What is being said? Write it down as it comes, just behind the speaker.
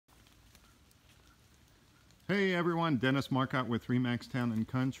Hey everyone, Dennis Marcott with Remax Town and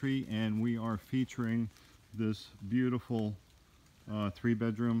Country, and we are featuring this beautiful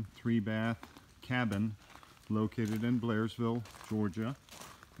 3-bedroom, 3-bath cabin located in Blairsville, Georgia.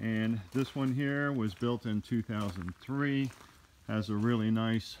 And this one here was built in 2003, has a really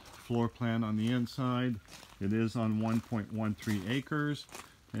nice floor plan on the inside. It is on 1.13 acres,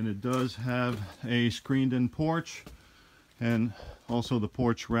 and it does have a screened-in porch, and also the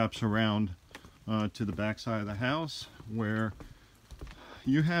porch wraps around to the back side of the house, where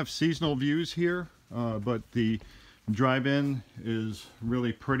you have seasonal views here, but the drive-in is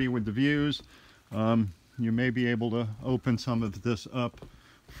really pretty with the views. You may be able to open some of this up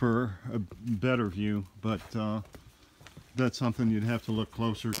for a better view, but that's something you'd have to look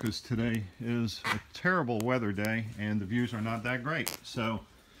closer, because today is a terrible weather day and the views are not that great. So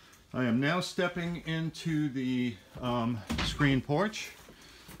I am now stepping into the screen porch.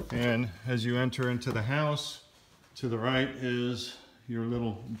 And as you enter into the house, to the right is your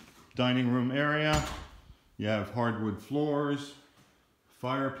little dining room area. You have hardwood floors,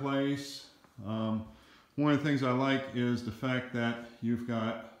 fireplace. One of the things I like is the fact that you've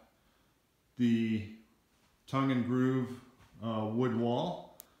got the tongue and groove wood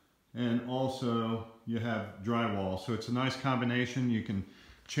wall, and also you have drywall. So it's a nice combination. You can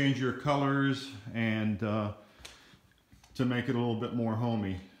change your colors and to make it a little bit more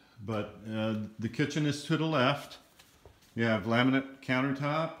homey. But the kitchen is to the left. You have laminate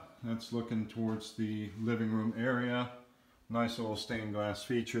countertop. That's looking towards the living room area. Nice little stained glass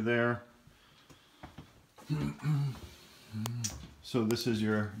feature there. So this is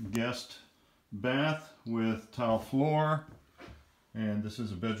your guest bath with tile floor. And this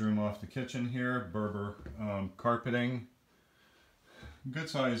is a bedroom off the kitchen here. Berber carpeting. Good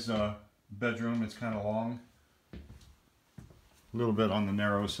size bedroom. It's kind of long. A little bit on the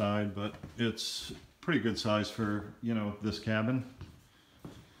narrow side, but it's pretty good size for, you know, this cabin.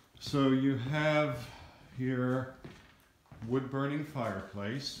 So you have your wood burning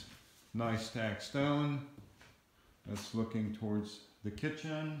fireplace, nice stacked stone. That's looking towards the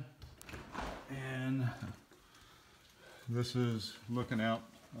kitchen, and this is looking out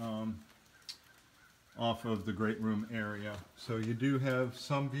off of the great room area. So you do have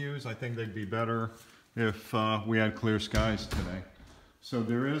some views. I think they'd be better if we had clear skies today. So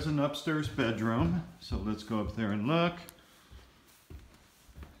there is an upstairs bedroom, so let's go up there and look.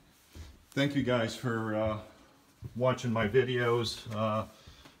 Thank you guys for watching my videos.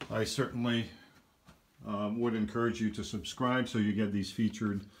 I certainly would encourage you to subscribe so you get these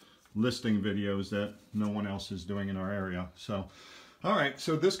featured listing videos that no one else is doing in our area. So alright,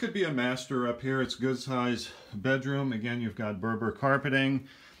 so this could be a master up here. It's a good size bedroom. Again, you've got Berber carpeting.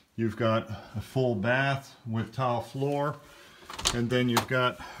 You've got a full bath with tile floor, and then you've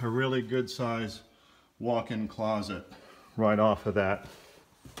got a really good size walk-in closet right off of that.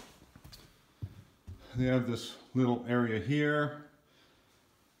 They have this little area here.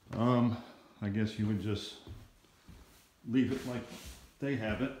 I guess you would just leave it like they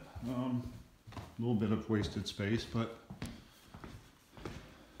have it. A little bit of wasted space, but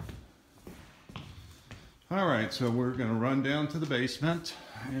all right, so we're going to run down to the basement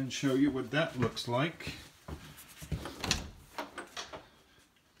and show you what that looks like.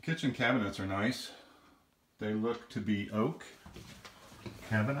 Kitchen cabinets are nice. They look to be oak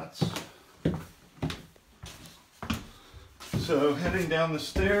cabinets. So heading down the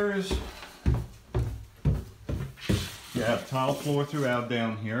stairs, you have tile floor throughout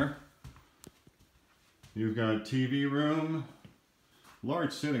down here. You've got a TV room,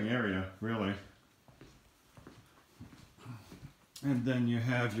 large sitting area, really. And then you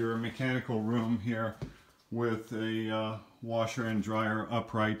have your mechanical room here with a washer and dryer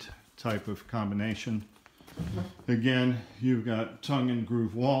upright type of combination. Again, you've got tongue and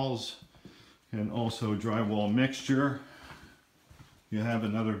groove walls and also drywall mixture. You have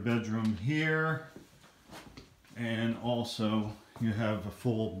another bedroom here, and also you have a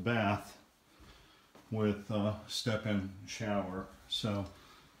full bath with a step-in shower. So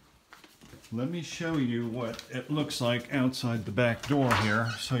let me show you what it looks like outside the back door here.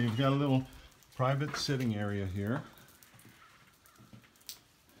 So you've got a little private sitting area here.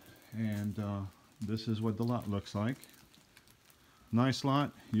 And this is what the lot looks like. Nice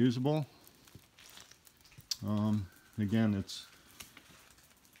lot, usable. Again, it's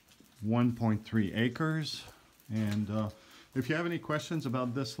 1.3 acres. And if you have any questions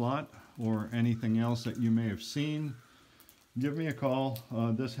about this lot or anything else that you may have seen, give me a call.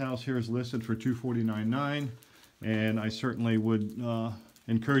 This house here is listed for $249,900, and I certainly would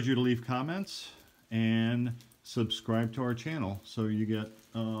encourage you to leave comments and subscribe to our channel so you get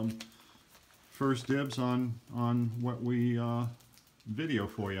first dibs on what we video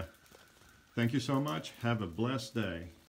for you. Thank you so much. Have a blessed day.